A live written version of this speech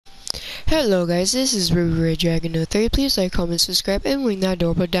Hello guys, this is Ruby Dragon 03. Please like, comment, subscribe, and ring that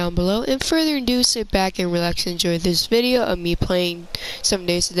doorbell down below. And further ado, sit back and relax and enjoy this video of me playing Some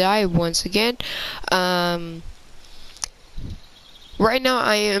Days to Die once again. Right now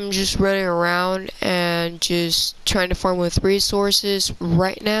I am just running around and just trying to farm with resources.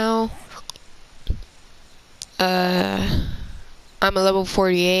 Right now, I'm a level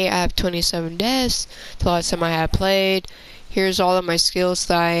 48. I have 27 deaths. The last time I had played. Here's all of my skills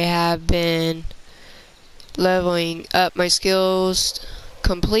that I have been leveling up my skills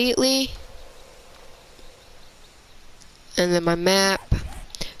completely. And then my map.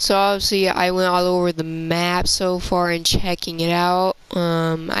 So obviously I went all over the map so far and checking it out.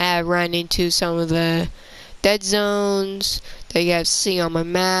 I have run into some of the dead zones that you guys see on my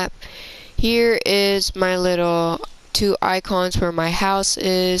map. Here is my little two icons where my house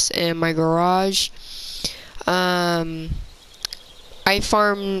is and my garage. I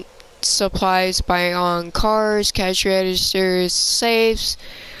farm supplies on cars, cash registers, safes,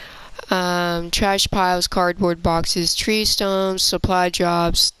 trash piles, cardboard boxes, tree stumps, supply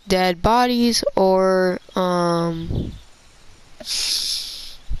drops, dead bodies, or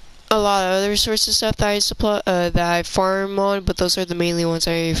a lot of other sorts of stuff that I farm on, but those are the mainly ones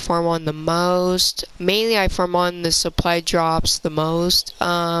I farm on the most. Mainly I farm on the supply drops the most.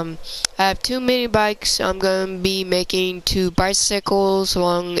 I have 2 mini bikes. I'm gonna be making 2 bicycles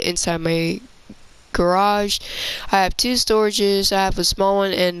along inside my garage. I have 2 storages. I have a small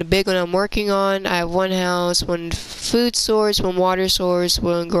one and the big one I'm working on. I have 1 house, 1 food source, 1 water source,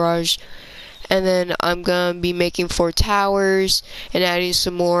 1 garage. And then I'm gonna be making 4 towers and adding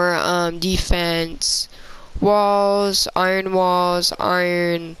some more defense walls,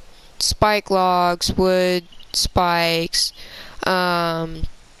 iron spike logs, wood spikes. I'm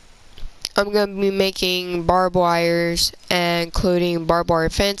gonna be making barbed wires, and including barbed wire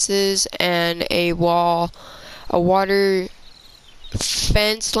fences and a water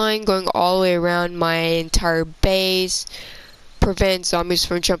fence line going all the way around my entire base. Prevent zombies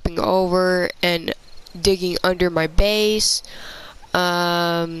from jumping over and digging under my base.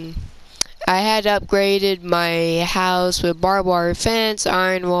 I had upgraded my house with barbed wire fence,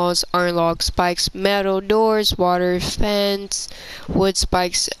 iron walls, iron log spikes, metal doors, water fence, wood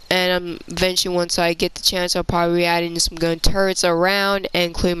spikes, and eventually once I get the chance I'll probably be adding some gun turrets around and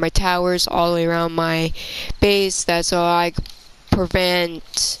including my towers all the way around my base. That's all I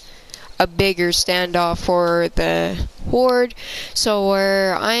prevent a bigger standoff for the horde. So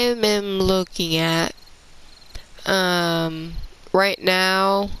where I am looking at right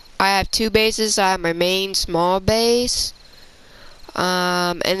now, I have 2 bases. I have my main small base,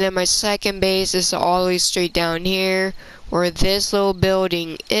 and then my second base is all the way straight down here where this little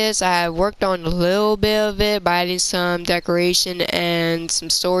building is. I have worked on a little bit of it by adding some decoration and some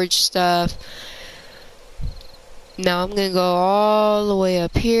storage stuff. Now I'm gonna go all the way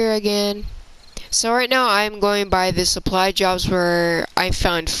up here again. So right now I'm going by the supply drops where I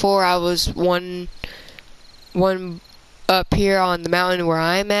found 4. I was one up here on the mountain where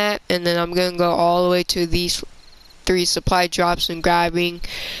I'm at, and then I'm gonna go all the way to these 3 supply drops and grabbing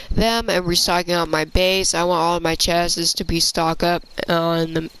them and restocking on my base. I want all of my chests to be stocked up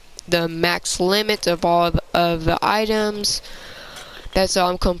on the max limit of all of the items. That's all.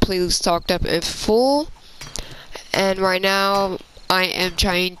 I'm completely stocked up and full. And right now I am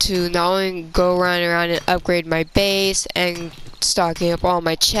trying to not only go around and upgrade my base and stocking up all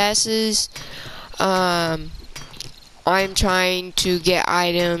my chests. I'm trying to get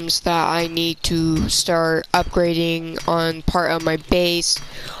items that I need to start upgrading on part of my base,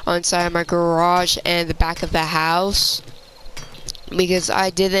 on side of my garage and the back of the house, because I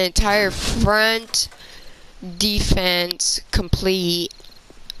did the entire front defense complete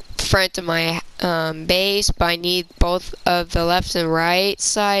front of my base, but I need both of the left and right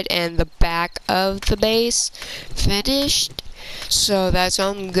side and the back of the base finished. So that's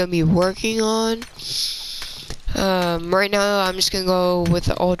what I'm gonna be working on. Right now I'm just gonna go with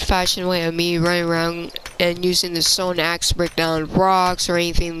the old-fashioned way of me running around and using the stone axe to break down rocks or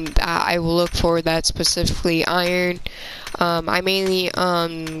anything that I will look for that's specifically iron. I mainly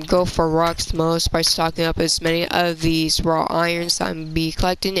go for rocks the most by stocking up as many of these raw irons that I'm be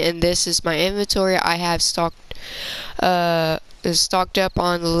collecting, and this is my inventory. I have stocked up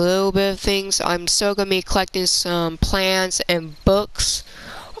on a little bit of things. I'm still gonna be collecting some plants and books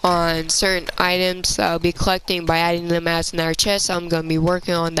on certain items that I'll be collecting by adding them as another chest. I'm gonna be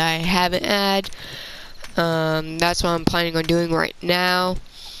working on that I haven't added. That's what I'm planning on doing right now.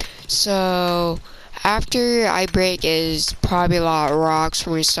 So after I break is probably a lot of rocks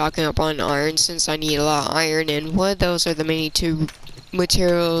for me stocking up on iron, since I need a lot of iron and wood. Those are the main 2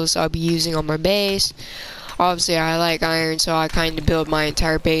 materials I'll be using on my base. Obviously, I like iron, so I kind of build my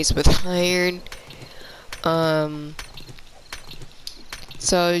entire base with iron.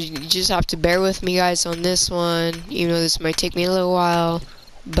 So you just have to bear with me, guys, on this one. Even though this might take me a little while,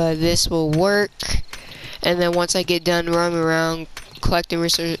 but this will work. And then once I get done roaming around collecting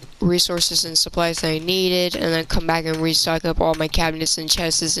resources and supplies that I needed, and then come back and restock up all my cabinets and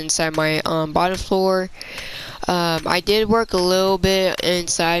chests inside my bottom floor. I did work a little bit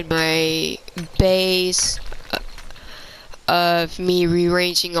inside my base of me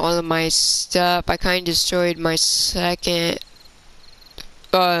rearranging all of my stuff. I kind of destroyed my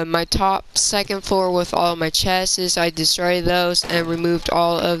my top second floor with all of my chests. I destroyed those and removed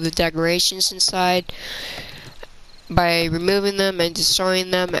all of the decorations inside by removing them and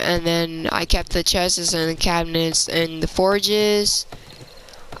destroying them, and then I kept the chests and the cabinets and the forges.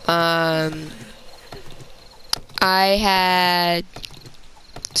 I had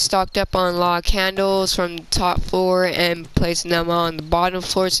stocked up on log candles from the top floor and placing them on the bottom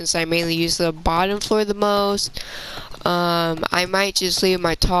floor, since I mainly use the bottom floor the most. I might just leave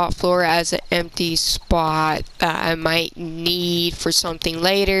my top floor as an empty spot that I might need for something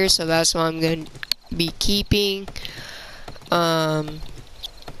later, so that's what I'm going to be keeping. So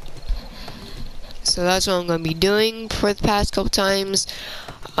that's what I'm going to be doing for the past couple times.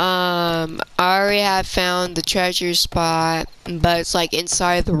 I already have found the treasure spot, but it's like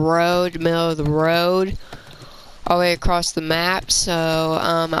inside the road, middle of the road, all the way across the map. So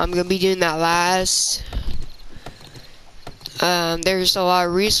I'm gonna be doing that last. There's a lot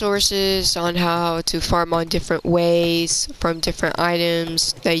of resources on how to farm on different ways from different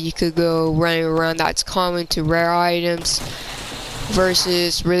items that you could go running around. That's common to rare items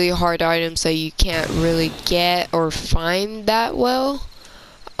versus really hard items that you can't really get or find that well.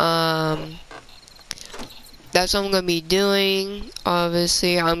 That's what I'm gonna be doing.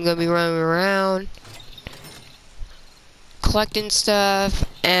 Obviously, I'm gonna be running around collecting stuff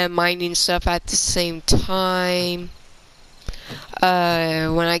and mining stuff at the same time.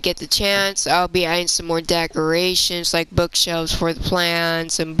 When I get the chance, I'll be adding some more decorations, like bookshelves for the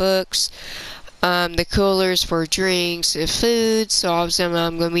plants and books, the coolers for drinks and food. So obviously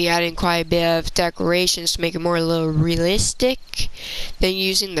I'm going to be adding quite a bit of decorations to make it more a little realistic than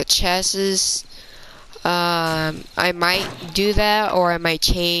using the chests. I might do that, or I might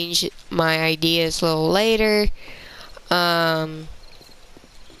change my ideas a little later. And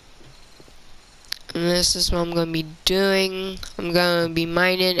this is what I'm going to be doing. I'm going to be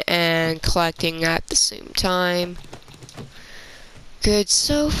mining and collecting at the same time. Good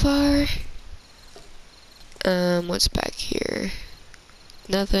so far. What's back here?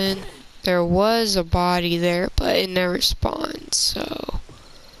 Nothing. There was a body there, but it never spawned, so.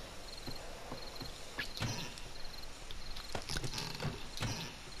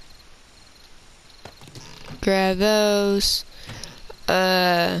 Grab those.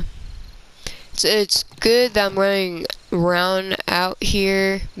 It's good that I'm running around out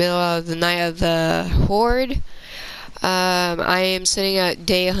here, middle of the night of the horde. I am sitting at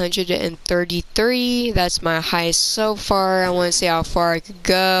day 133. That's my highest so far. I want to see how far I could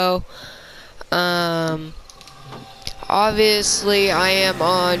go. Obviously, I am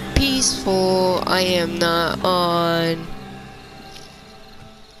on peaceful. I am not on.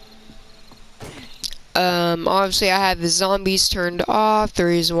 Obviously I have the zombies turned off. The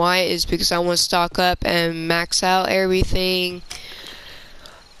reason why is because I want to stock up and max out everything.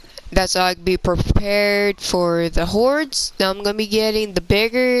 That's how I can be prepared for the hordes that I'm going to be getting. The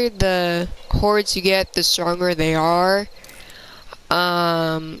bigger the hordes you get, the stronger they are.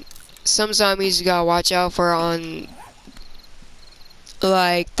 Some zombies you gotta watch out for on,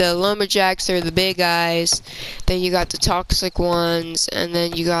 like the lumberjacks are the big guys, then you got the toxic ones, and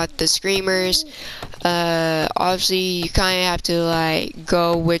then you got the screamers. Obviously you kind of have to like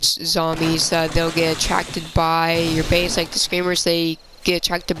go which zombies they'll get attracted by your base. Like the screamers, they get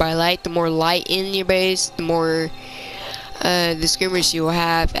attracted by light. The more light in your base, the more the screamers you'll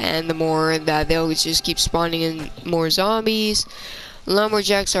have, and the more that they'll just keep spawning in more zombies.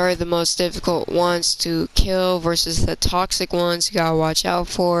 Lumberjacks are the most difficult ones to kill versus the toxic ones you gotta watch out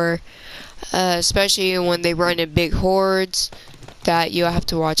for, especially when they run in big hordes that you have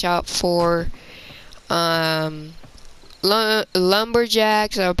to watch out for.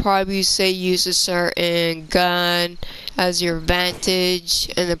 Lumberjacks, I'll probably say use a certain gun as your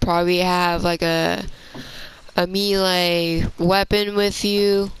advantage, and then probably have like a melee weapon with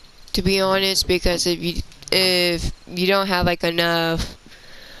you, to be honest, because if you don't have like enough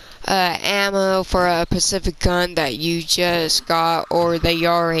ammo for a specific gun that you just got or that you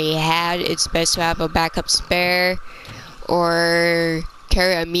already had, it's best to have a backup spare, or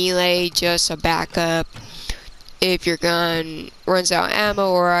carry a melee, just a backup if your gun runs out of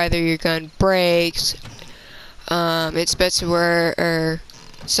ammo or either your gun breaks. It's best to wear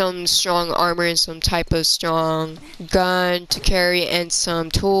some strong armor and some type of strong gun to carry, and some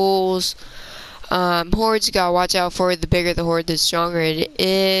tools. Hordes, you gotta watch out for. The bigger the horde, the stronger it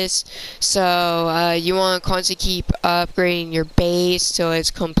is. So you want to constantly keep upgrading your base till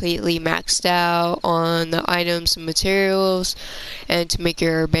it's completely maxed out on the items and materials, and to make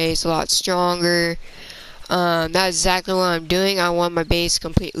your base a lot stronger. That's exactly what I'm doing. I want my base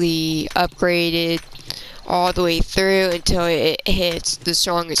completely upgraded all the way through until it hits the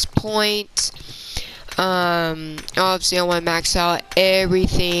strongest point. Obviously I want to max out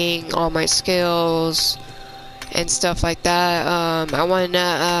everything, all my skills and stuff like that. I want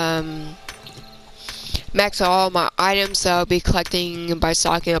to max out all my items that I'll be collecting by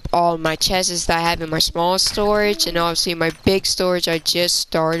stocking up all my chests that I have in my small storage, and obviously my big storage I just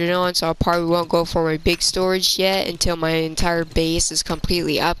started on, so I probably won't go for my big storage yet until my entire base is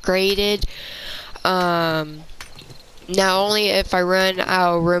completely upgraded. Now only if I run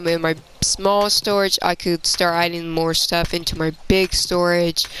out of room in my small storage, I could start adding more stuff into my big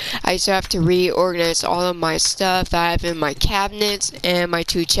storage. I just have to reorganize all of my stuff that I have in my cabinets and my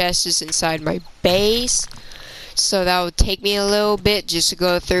 2 chests inside my base. So that would take me a little bit just to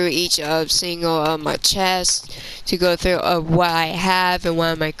go through each single of my chests, to go through what I have and what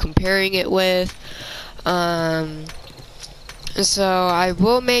am I comparing it with. So I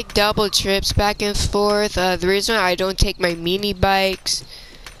will make double trips back and forth. The reason I don't take my mini bikes,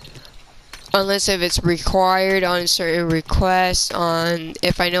 unless if it's required on certain requests, on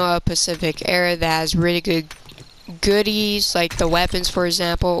if I know a Pacific area that has really good goodies, like the weapons for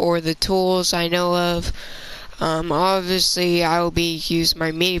example, or the tools I know of. Obviously I will be using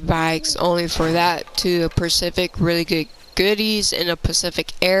my mini bikes only for that, to a Pacific really good goodies in a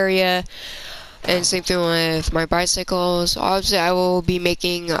Pacific area. And same thing with my bicycles. Obviously I will be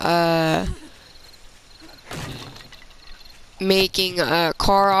making a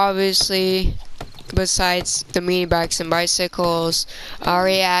car, obviously, besides the mini bikes and bicycles. I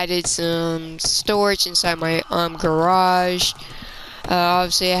already added some storage inside my garage.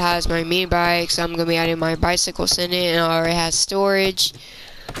 Obviously it has my mini bikes. I'm gonna be adding my bicycles in it, and it already has storage.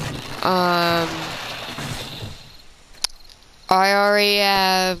 I already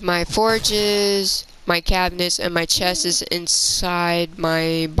have my forges, my cabinets, and my chests inside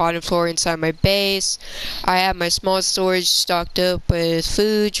my bottom floor inside my base. I have my small storage stocked up with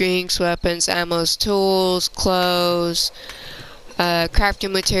food, drinks, weapons, ammo, tools, clothes,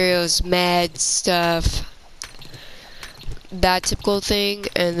 crafting materials, meds, stuff, that typical thing.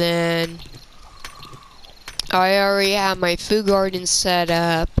 And then I already have my food garden set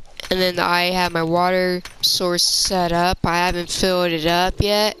up. And then I have my water source set up. I haven't filled it up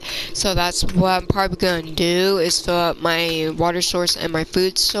yet, so that's what I'm probably going to do, is fill up my water source and my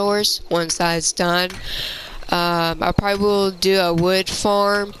food source. Once that's done, I probably will do a wood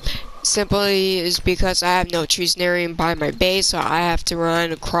farm. Simply is because I have no trees nearby my base, so I have to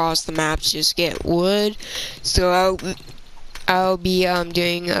run across the map to just get wood. So I'll be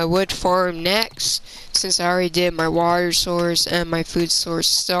doing a wood farm next. Since I already did my water source and my food source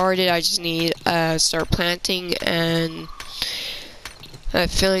started, I just need to start planting and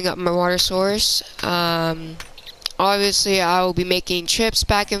filling up my water source. Obviously I will be making trips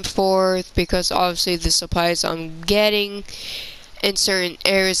back and forth, because obviously the supplies I'm getting in certain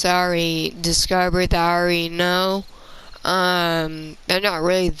areas that I already discovered, that I already know, they're not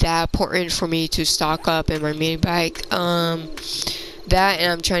really that important for me to stock up in my mini bike. That,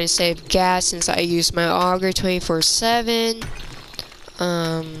 and I'm trying to save gas since I use my auger 24/7.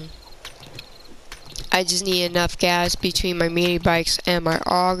 I just need enough gas between my mini bikes and my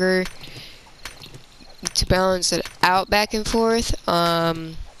auger to balance it out back and forth.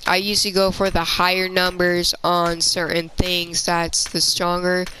 I usually go for the higher numbers on certain things. That's the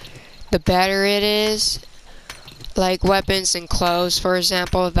stronger, the better it is. Like weapons and clothes, for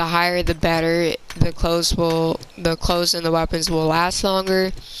example, the higher the better. The clothes and the weapons will last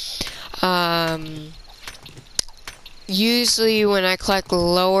longer. Usually when I collect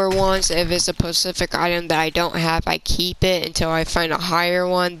lower ones, if it's a specific item that I don't have, I keep it until I find a higher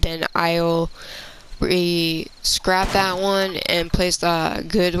one. Then I'll scrap that one and place the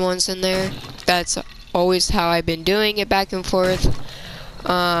good ones in there. That's always how I've been doing it, back and forth.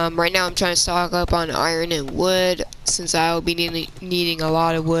 Right now I'm trying to stock up on iron and wood, since I will be needing a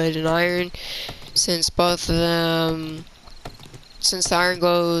lot of wood and iron, since both of them, since the iron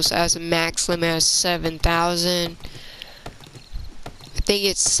goes as a max limit as 7,000. I think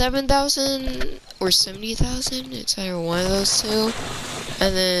it's 7,000 or 70,000. It's either one of those two.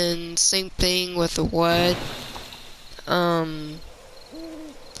 And then same thing with the wood.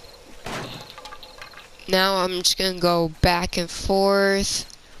 Now I'm just gonna go back and forth.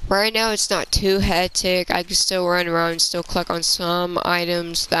 Right now it's not too hectic. I can still run around and still click on some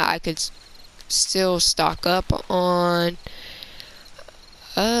items that I could still stock up on.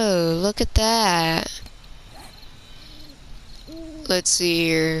 Oh, look at that. Let's see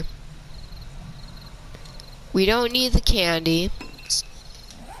here. We don't need the candy.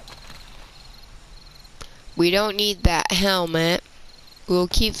 We don't need that helmet. We'll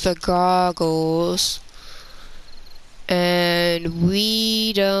keep the goggles. And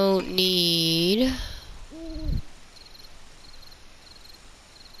we don't need...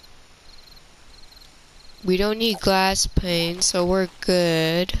 We don't need glass pane, so we're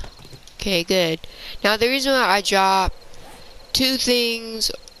good. Okay, good. Now the reason why I dropped two things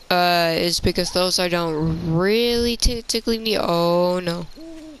is because those I don't really technically need. Oh no.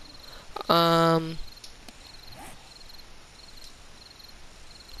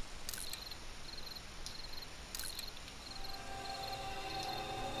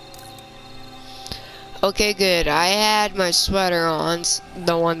 Okay, good. I had my sweater on,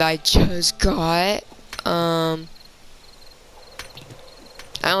 the one that I just got. I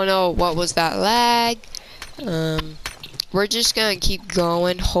don't know what was that lag. We're just gonna keep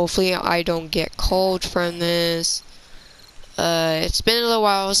going. Hopefully I don't get cold from this. It's been a little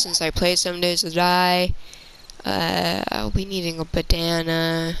while since I played 7 Days to Die. I'll be needing a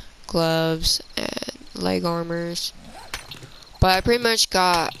bandana, gloves, and leg armors. But I pretty much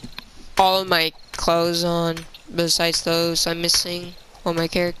got all of my clothes on. Besides those, I'm missing all my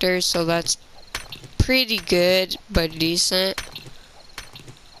characters, so that's pretty good, but decent.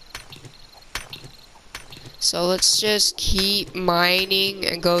 So let's just keep mining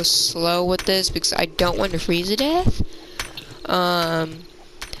and go slow with this because I don't want to freeze to death. The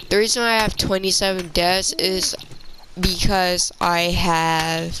reason I have 27 deaths is because I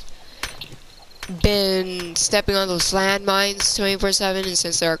have been stepping on those landmines 24/7, and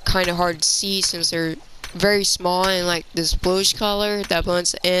since they're kind of hard to see, since they're very small and like this bluish color that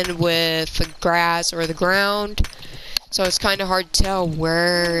blends in with the grass or the ground, so it's kind of hard to tell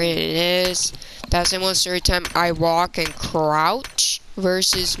where it is. That's almost every time I walk and crouch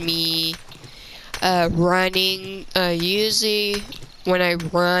versus me running. Usually when I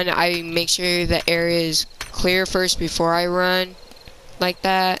run, I make sure the area is clear first before I run like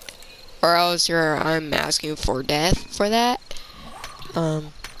that, or else I'm asking for death for that.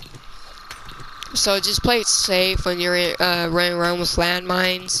 So just play it safe when you're running around with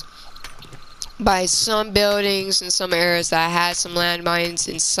landmines. By some buildings and some areas that has some landmines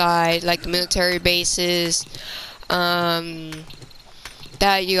inside, like the military bases, that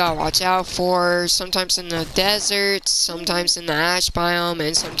you gotta watch out for. Sometimes in the desert, sometimes in the ash biome,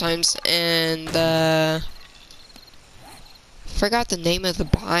 and sometimes in the... forgot the name of the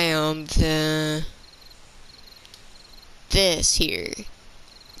biome. This here.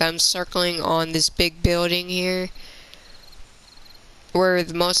 I'm circling on this big building here, where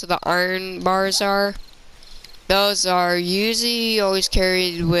most of the iron bars are. Those are usually always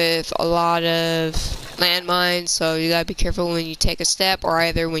carried with a lot of landmines, so you gotta be careful when you take a step or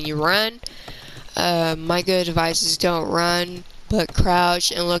either when you run. My good advice is don't run, but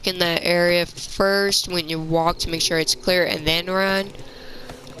crouch and look in that area first when you walk to make sure it's clear and then run.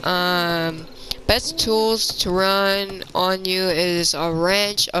 Best tools to run on you is a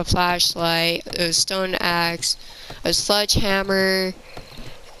wrench, a flashlight, a stone axe, a sledgehammer,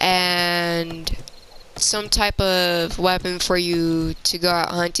 and some type of weapon for you to go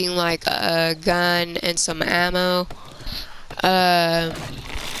out hunting, like a gun and some ammo. I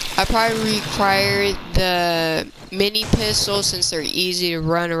probably require the mini pistol since they're easy to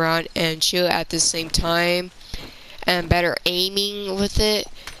run around and shoot at the same time, and better aiming with it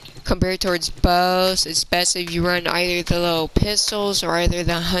compared towards bows. It's best if you run either the little pistols or either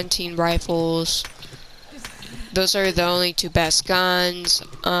the hunting rifles. Those are the only two best guns.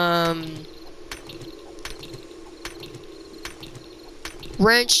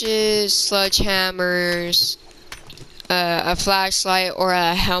 Wrenches, sledgehammers, a flashlight or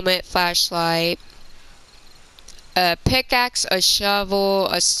a helmet flashlight, a pickaxe, a shovel,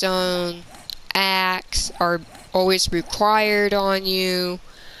 a stone axe are always required on you.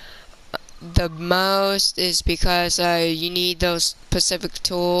 The most is because you need those specific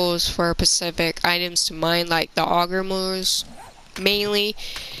tools for specific items to mine, like the auger mills mainly,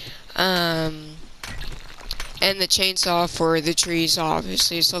 and the chainsaw for the trees,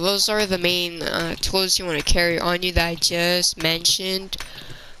 obviously. So those are the main tools you want to carry on you that I just mentioned.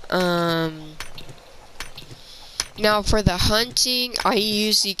 Now for the hunting, I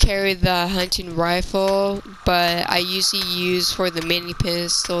usually carry the hunting rifle, but I usually use for the mini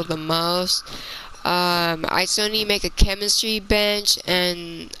pistol the most. I still need to make a chemistry bench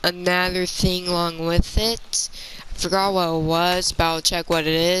and another thing along with it. I forgot what it was, but I'll check what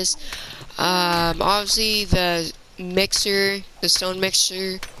it is. Obviously the mixer, the stone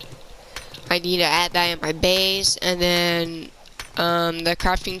mixer, I need to add that in my base, and then the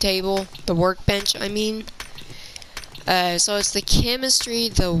crafting table, the workbench, I mean. So it's the chemistry,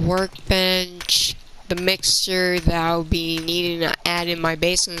 the workbench, the mixture that I'll be needing to add in my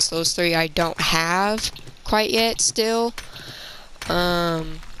base, since those three I don't have quite yet still.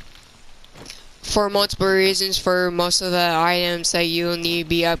 For multiple reasons, for most of the items that you'll need to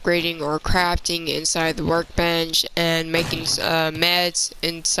be upgrading or crafting inside the workbench, and making meds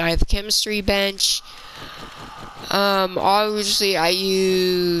inside the chemistry bench. Obviously I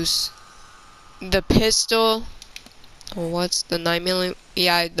use the pistol. What's the 9mm?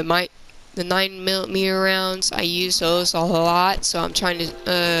 Yeah, the 9mm rounds. I use those a lot, so I'm trying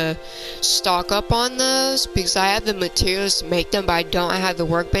to stock up on those because I have the materials to make them, but I don't have the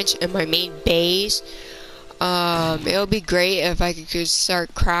workbench in my main base. It'll be great if I could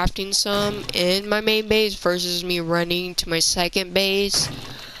start crafting some in my main base versus me running to my second base.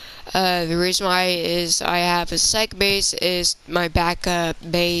 The reason why is I have a second base is my backup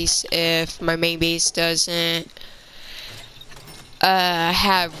base if my main base doesn't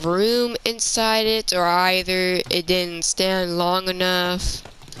have room inside it, or either it didn't stand long enough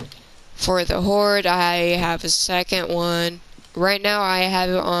for the horde. I have a second one. Right now I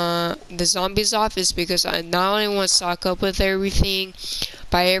have it on the zombies office because I not only want to stock up with everything,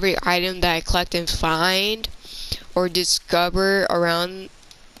 by every item that I collect and find or discover around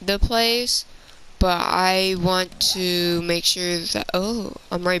the place, but I want to make sure that, oh,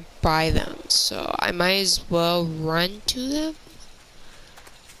 I'm right by them, so I might as well run to them.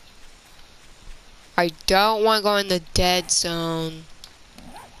 I don't want to go in the dead zone.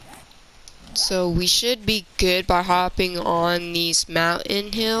 So we should be good by hopping on these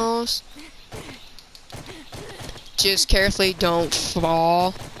mountain hills. Just carefully don't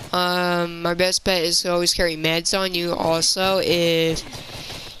fall. My best bet is to always carry meds on you also if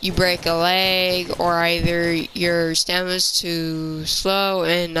you break a leg, or either your stamina's too slow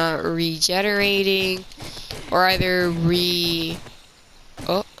and not regenerating, or either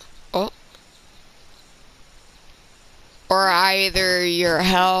or either your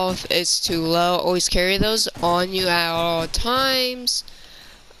health is too low. Always carry those on you at all times.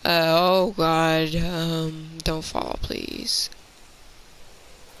 Oh god, don't fall, please.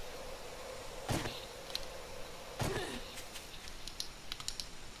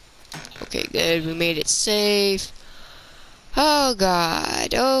 Okay, good, we made it safe. Oh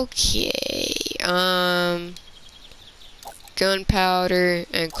god, okay. Gunpowder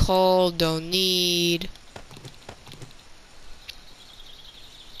and coal, don't need.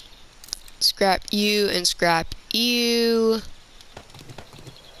 Scrap you and scrap you.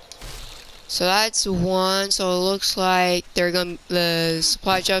 So that's one. So it looks like the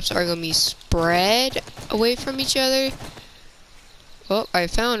supply drops are gonna be spread away from each other. Oh, I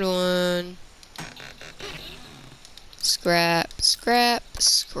found one. Scrap, scrap,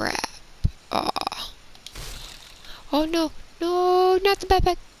 scrap. Aw. Oh no, no, not the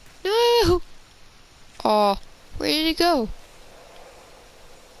backpack. No. Oh, where did it go?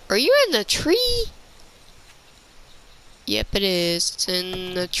 Are you in the tree? Yep, it is. It's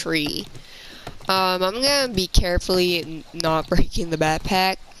in the tree. I'm gonna be carefully not breaking the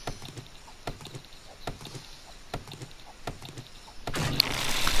backpack.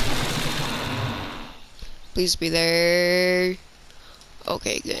 Please be there.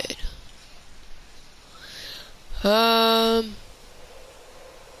 Okay, good.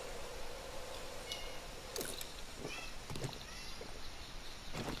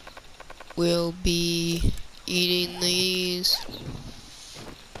 We'll be eating these.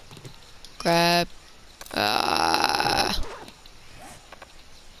 Grab.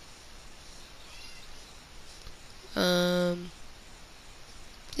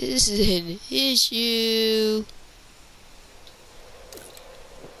 This is an issue.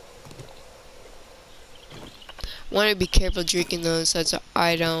 Want to be careful drinking those so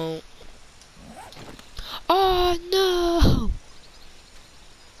I don't. Oh no!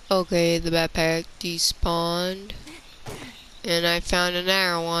 Okay, the backpack despawned, and I found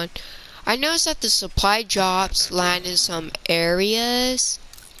another one. I noticed that the supply drops land in some areas.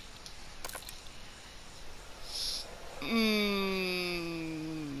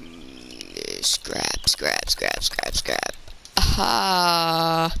 Scrap, scrap, scrap, scrap, scrap.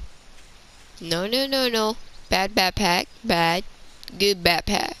 Aha! No, no, no, no. Bad backpack. Bad. Good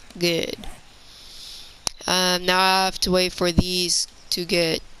backpack. Good. Now I have to wait for these to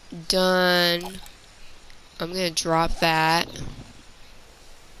get done. I'm gonna drop that.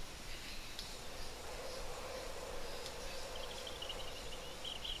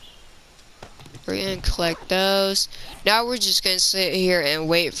 We're gonna collect those. Now we're just gonna sit here and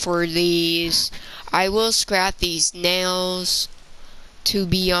wait for these. I will scrap these nails, to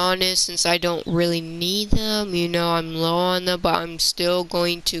be honest, since I don't really need them. You know, I'm low on them, but I'm still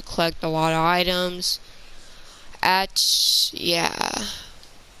going to collect a lot of items. Yeah.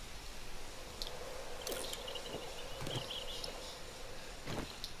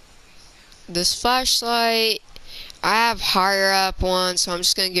 This flashlight, I have higher up one, so I'm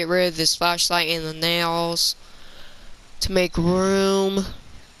just gonna get rid of this flashlight and the nails to make room.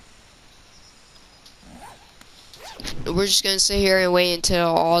 We're just gonna sit here and wait until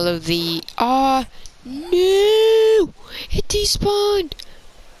all of the no, it despawned.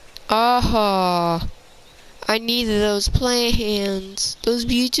 I needed those plants, those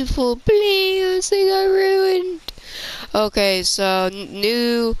beautiful plants. They got ruined. Okay, so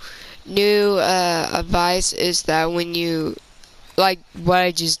new advice is that when you, like what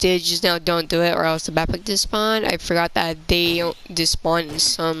I just did just now, don't do it or else the backpack despawn. I forgot that they don't despawn in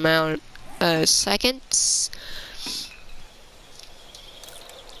some amount of seconds.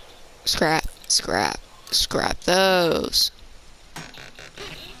 Scrap those.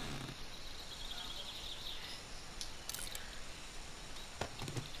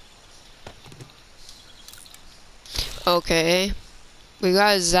 Okay, we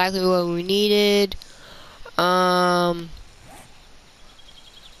got exactly what we needed. We're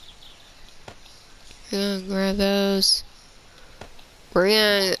gonna grab those.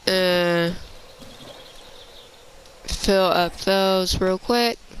 We're gonna fill up those real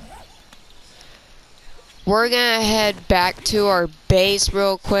quick. We're gonna head back to our base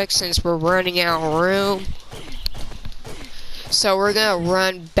real quick since we're running out of room. So we're gonna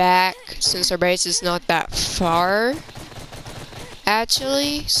run back since our base is not that far,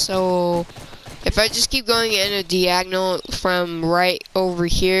 actually. So if I just keep going in a diagonal from right over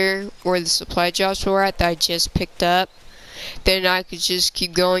here where the supply drops were at that I just picked up, then I could just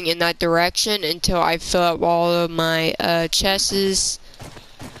keep going in that direction until I fill up all of my chests.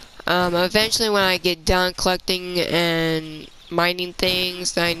 Eventually when I get done collecting and mining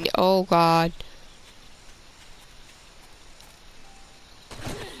things, then oh god.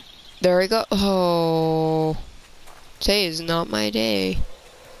 There we go. Oh, today is not my day.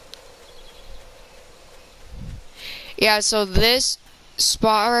 Yeah, so this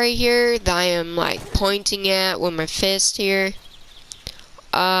spot right here that I am like pointing at with my fist here,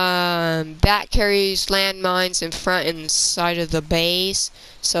 that carries landmines in front and side of the base.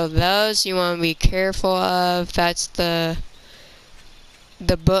 So those you want to be careful of. That's the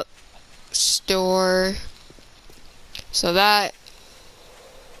bookstore. So that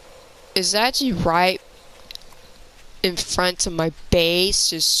is actually right in front of my base,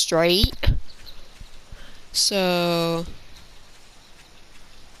 just straight. So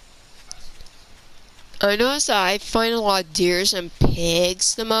I noticed that I find a lot of deers and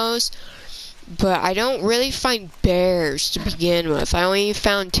pigs the most, but I don't really find bears to begin with. I only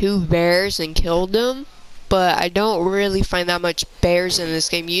found 2 bears and killed them, but I don't really find that much bears in this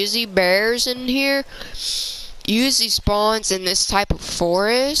game. Usually bears in here usually spawns in this type of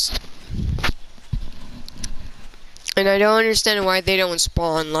forest. And I don't understand why they don't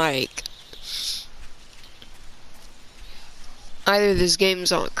spawn, like, either this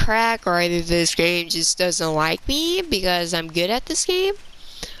game's on crack or either this game just doesn't like me because I'm good at this game.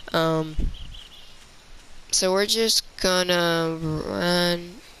 So we're just gonna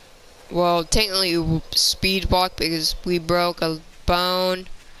run, well, technically speed walk because we broke a bone.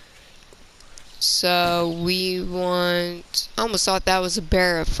 So we want, I almost thought that was a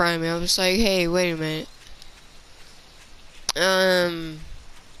bear in front of me. I was like, hey, wait a minute.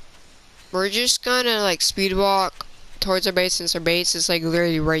 We're just gonna like speed walk towards our base since our base is like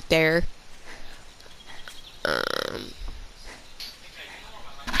literally right there.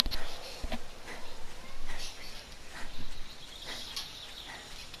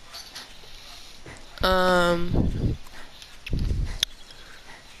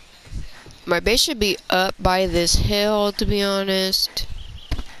 My base should be up by this hill, to be honest.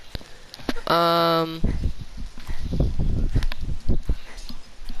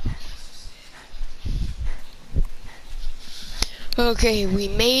 Okay, we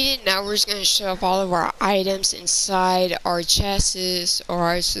made it. Now we're just gonna shove all of our items inside our chests, or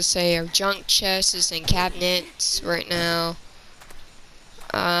I should say our junk chests and cabinets right now.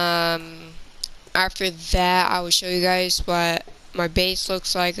 after that, I will show you guys what my base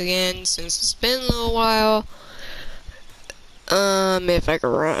looks like again, since it's been a little while. If I can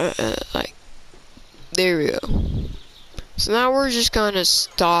run, like, there we go. So now we're just gonna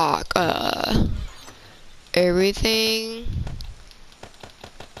stock, everything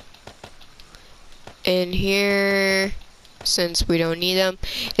in here, since we don't need them.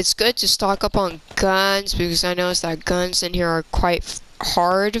 It's good to stock up on guns, because I noticed that guns in here are quite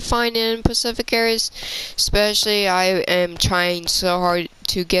hard to find in Pacific areas. Especially, I am trying so hard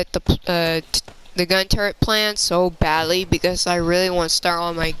to get the gun turret plan so badly, because I really want to start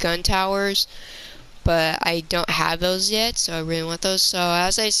on my gun towers, but I don't have those yet, so I really want those. So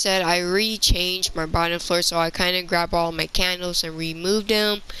as I said, I re-changed my bottom floor, so I kind of grabbed all my candles and removed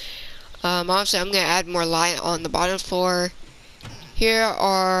them. Obviously, I'm going to add more light on the bottom floor. Here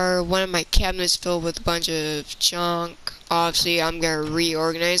are one of my cabinets filled with a bunch of junk. Obviously, I'm going to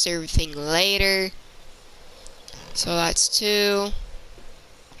reorganize everything later. So that's two.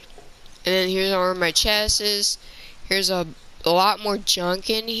 And then here's where my chest is. Here's a lot more junk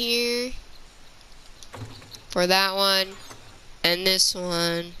in here for that one and this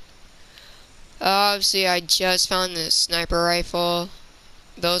one. Obviously, I just found this sniper rifle.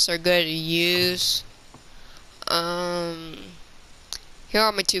 Those are good to use. Here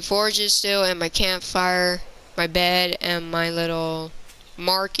are my two forges still, and my campfire, my bed, and my little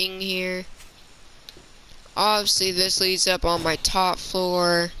marking here. Obviously, this leads up on my top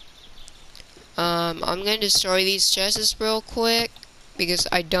floor. I'm gonna destroy these chests real quick, because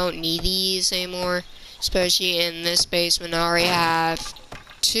I don't need these anymore, especially in this basement. I already have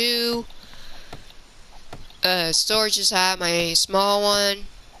two storages. I have my small one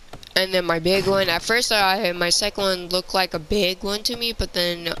and then my big one. At first, my second one looked like a big one to me, but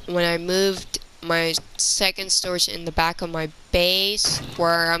then when I moved my second storage in the back of my base,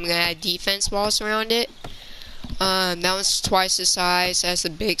 where I'm gonna add defense walls around it, that one's twice the size as the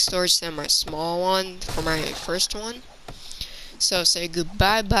big storage than my small one for my first one. So say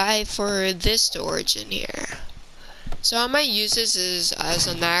goodbye for this storage in here. So I might use this as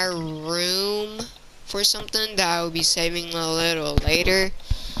another room for something that I will be saving a little later.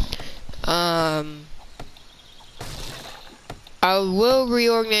 I will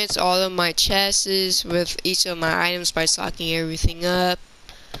reorganize all of my chests with each of my items by stocking everything up.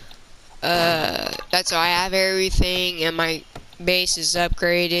 That's why I have everything, and my base is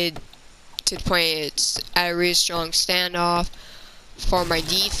upgraded to the point it's at a really strong standoff for my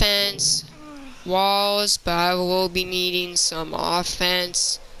defense walls, but I will be needing some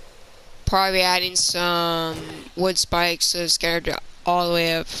offense. Probably adding some wood spikes so it's scattered all the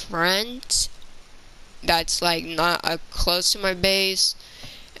way up front. That's like not close to my base,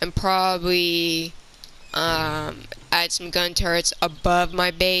 and probably add some gun turrets above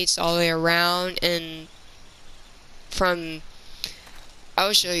my base all the way around. And from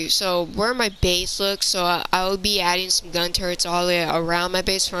I'll show you. So where my base looks, so I will be adding some gun turrets all the way around my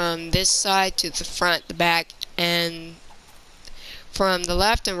base, from this side to the front, the back, and from the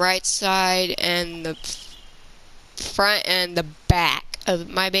left and right side, and the front and the back of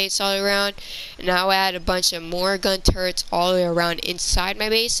my base all the way around. And I'll add a bunch of more gun turrets all the way around inside my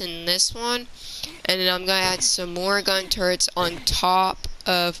base in this one. And then I'm gonna add some more gun turrets on top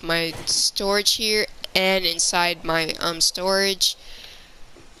of my storage here and inside my storage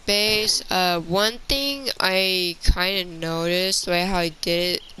base. One thing I kind of noticed the way how I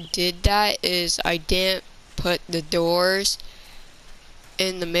did that is I didn't put the doors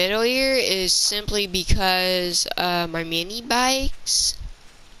in the middle here, is simply because my mini bikes.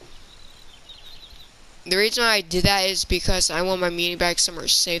 The reason why I did that is because I want my mini bikes somewhere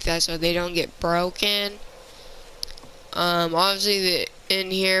safe, that so they don't get broken. Obviously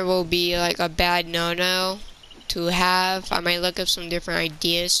in here will be like a bad no-no to have. I might look up some different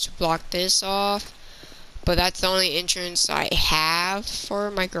ideas to block this off, but that's the only entrance I have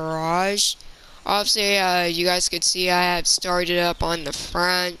for my garage. Obviously, you guys could see I have started up on the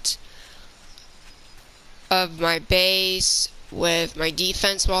front of my base with my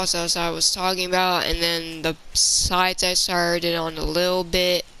defense walls, as I was talking about, and then the sides I started on a little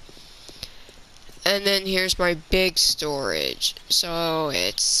bit. And then here's my big storage. So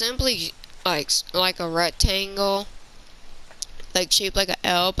it's simply like a rectangle, like shaped like an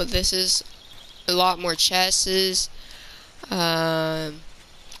L, but this is a lot more chests.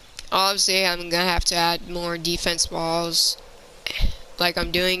 Obviously, I'm gonna have to add more defense walls, like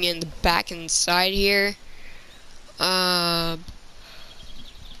I'm doing in the back and side here. That's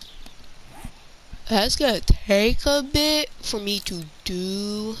gonna take a bit for me to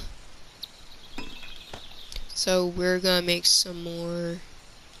do. So we're gonna make some more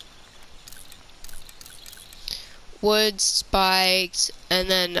wood spikes, and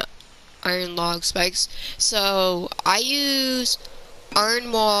then iron log spikes. So I use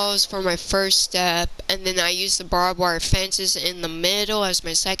iron walls for my first step, and then I use the barbed wire fences in the middle as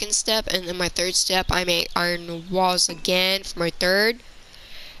my second step, and then my third step I make iron walls again for my third,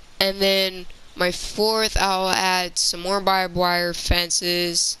 and then my fourth I'll add some more barbed wire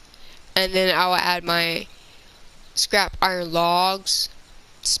fences, and then I'll add my scrap iron logs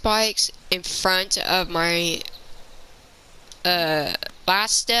spikes in front of my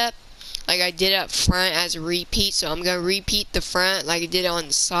last step, like I did up front as a repeat. So I'm gonna repeat the front like I did on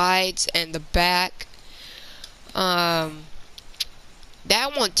the sides and the back. That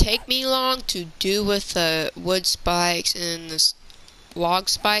won't take me long to do with the wood spikes and the log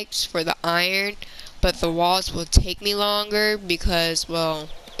spikes for the iron, but the walls will take me longer because, well,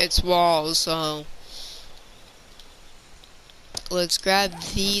 it's walls. So let's grab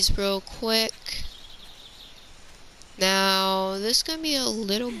these real quick. Now, this is going to be a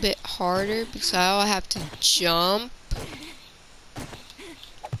little bit harder because I'll have to jump.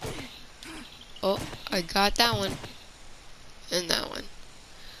 Oh, I got that one. And that one.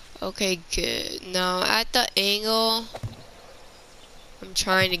 Okay, good. Now, at the angle, I'm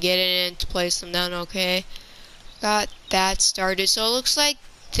trying to get it in to place them down, okay. Got that started. So, it looks like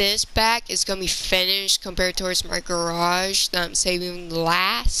this back is going to be finished compared towards my garage that I'm saving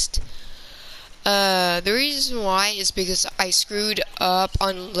last. The reason why is because I screwed up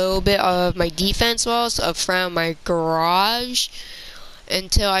on a little bit of my defense walls up front of my garage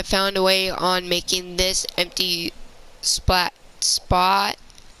until I found a way on making this empty spot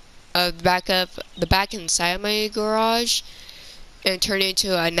of the back inside of my garage and turn it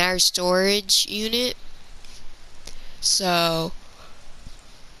into a narrow storage unit. So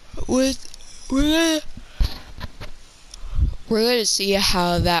we're gonna see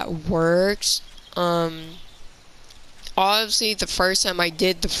how that works. Obviously the first time I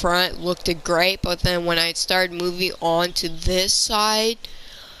did the front looked great, but then when I started moving on to this side,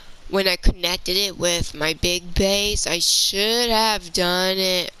 when I connected it with my big base, I should have done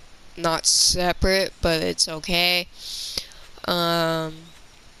it not separate, but it's okay.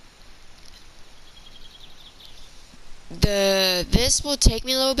 This will take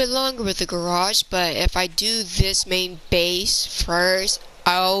me a little bit longer with the garage, but if I do this main base first,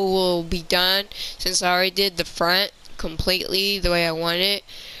 I will be done since I already did the front completely the way I want it.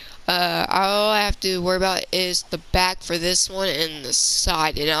 All I have to worry about is the back for this one and the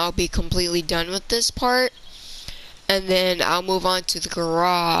side, and I'll be completely done with this part. And then I'll move on to the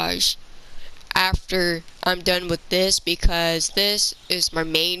garage after I'm done with this, because this is my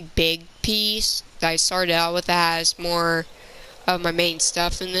main big piece that I started out with that has more of my main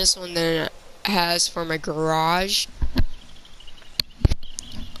stuff in this one than it has for my garage.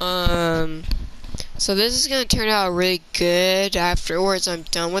 So this is going to turn out really good. Afterwards I'm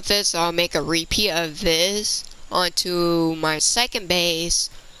done with this, so I'll make a repeat of this onto my second base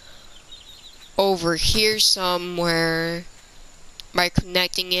over here somewhere by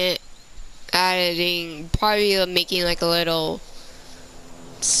connecting it, probably making like a little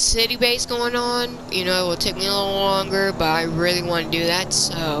city base going on. You know, it will take me a little longer, but I really want to do that.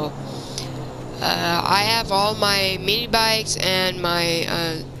 So I have all my mini bikes and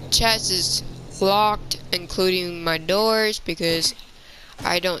my chest is locked, including my doors, because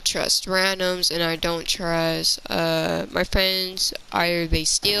I don't trust randoms and I don't trust my friends. Either they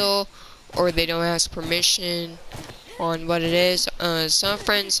steal or they don't ask permission on what it is. Some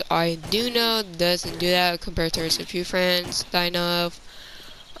friends I do know doesn't do that compared to a few friends that I know of.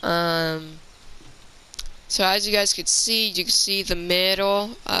 So as you guys can see the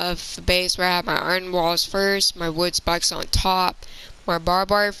middle of the base where I have my iron walls first, my wood spikes on top, my barbed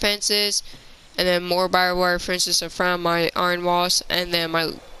wire fences, and then more barbed wire fences in front of my iron walls, and then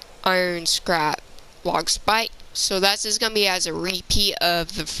my iron scrap log spike. So that's just gonna be as a repeat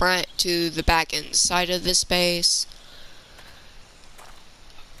of the front to the back and side of this base.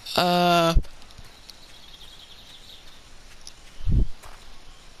 I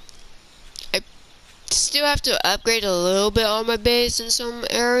still have to upgrade a little bit on my base in some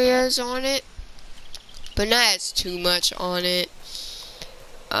areas on it, but not as too much on it.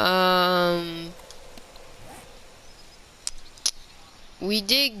 We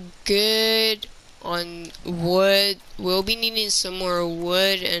did good on wood. We'll be needing some more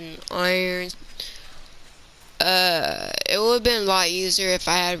wood and iron. It would have been a lot easier if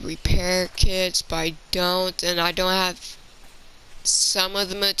I had repair kits, but I don't, and I don't have some of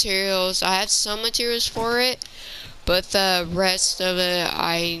the materials. I have some materials for it, but the rest of it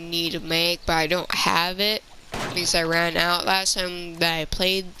I need to make, but I don't have it because I ran out last time that I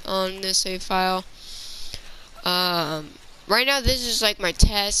played on this save file. Right now this is like my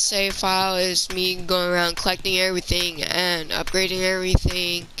test save file. Is me going around collecting everything and upgrading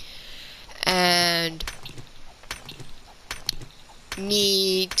everything, and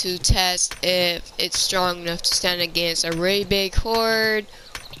me to test if it's strong enough to stand against a really big horde,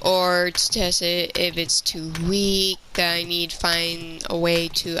 or to test it if it's too weak that I need to find a way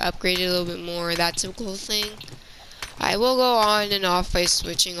to upgrade it a little bit more, that typical thing. I will go on and off by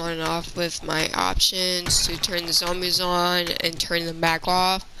switching on and off with my options to turn the zombies on and turn them back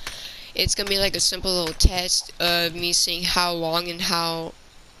off. It's gonna be like a simple little test of me seeing how long and how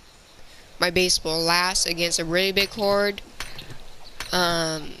my base will last against a really big horde.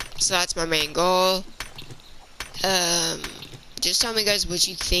 So that's my main goal. Just tell me guys what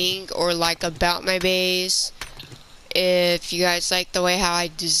you think or like about my base. If you guys like the way how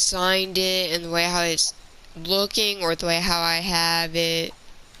I designed it and the way how it's looking, or the way how I have it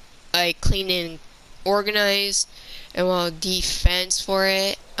like clean and organized and well defense for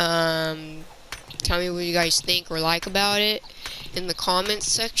it. Tell me what you guys think or like about it in the comments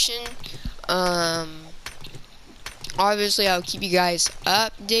section. Obviously I'll keep you guys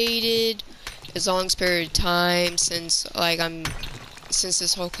updated as long as period of time, since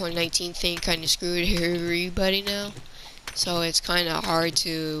this whole COVID-19 thing kind of screwed everybody now. So it's kind of hard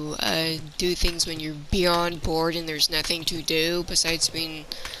to do things when you're beyond bored and there's nothing to do besides being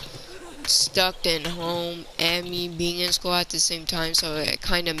stuck in home and me being in school at the same time. So it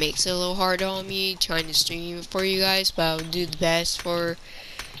kind of makes it a little hard on me trying to stream for you guys, but I'll do the best for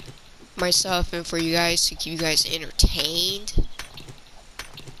myself and for you guys to keep you guys entertained.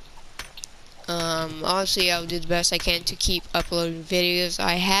 Obviously I'll do the best I can to keep uploading videos.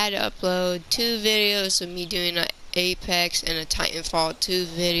 I had to upload 2 videos of me doing an Apex and a Titanfall 2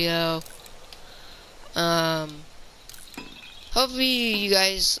 video. Hopefully you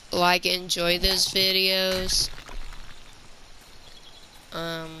guys like and enjoy those videos.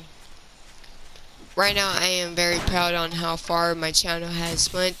 Right now I am very proud on how far my channel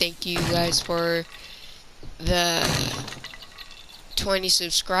has went. Thank you guys for the 20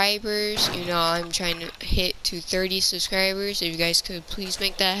 subscribers. You know, I'm trying to hit to 30 subscribers. If you guys could please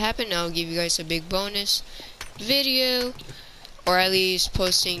make that happen, I'll give you guys a big bonus video, or at least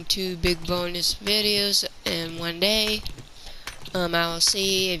posting 2 big bonus videos in one day. I'll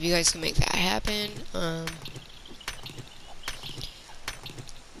see if you guys can make that happen.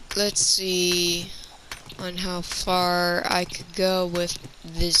 Let's see on how far I could go with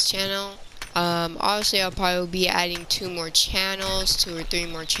this channel. Obviously I'll probably be adding 2 more channels, 2 or 3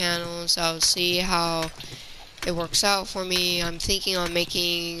 more channels. I'll see how it works out for me. I'm thinking on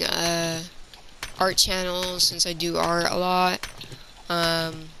making art channels, since I do art a lot.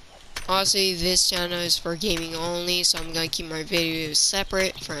 Honestly, this channel is for gaming only, so I'm gonna keep my videos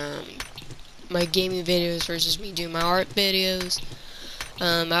separate from my gaming videos versus me doing my art videos.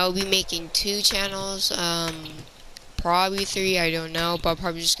 I'll be making 2 channels, probably 3, I don't know, but I'm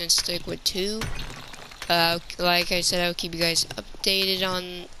probably just gonna stick with 2. Like I said, I'll keep you guys updated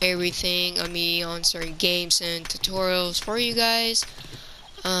on everything, on me, on certain games and tutorials for you guys.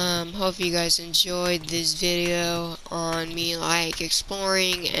 Hope you guys enjoyed this video on me like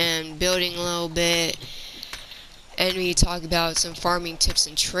exploring and building a little bit, and we talk about some farming tips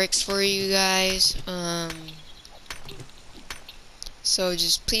and tricks for you guys. So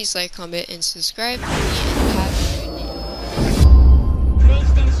just please like, comment, and subscribe, and have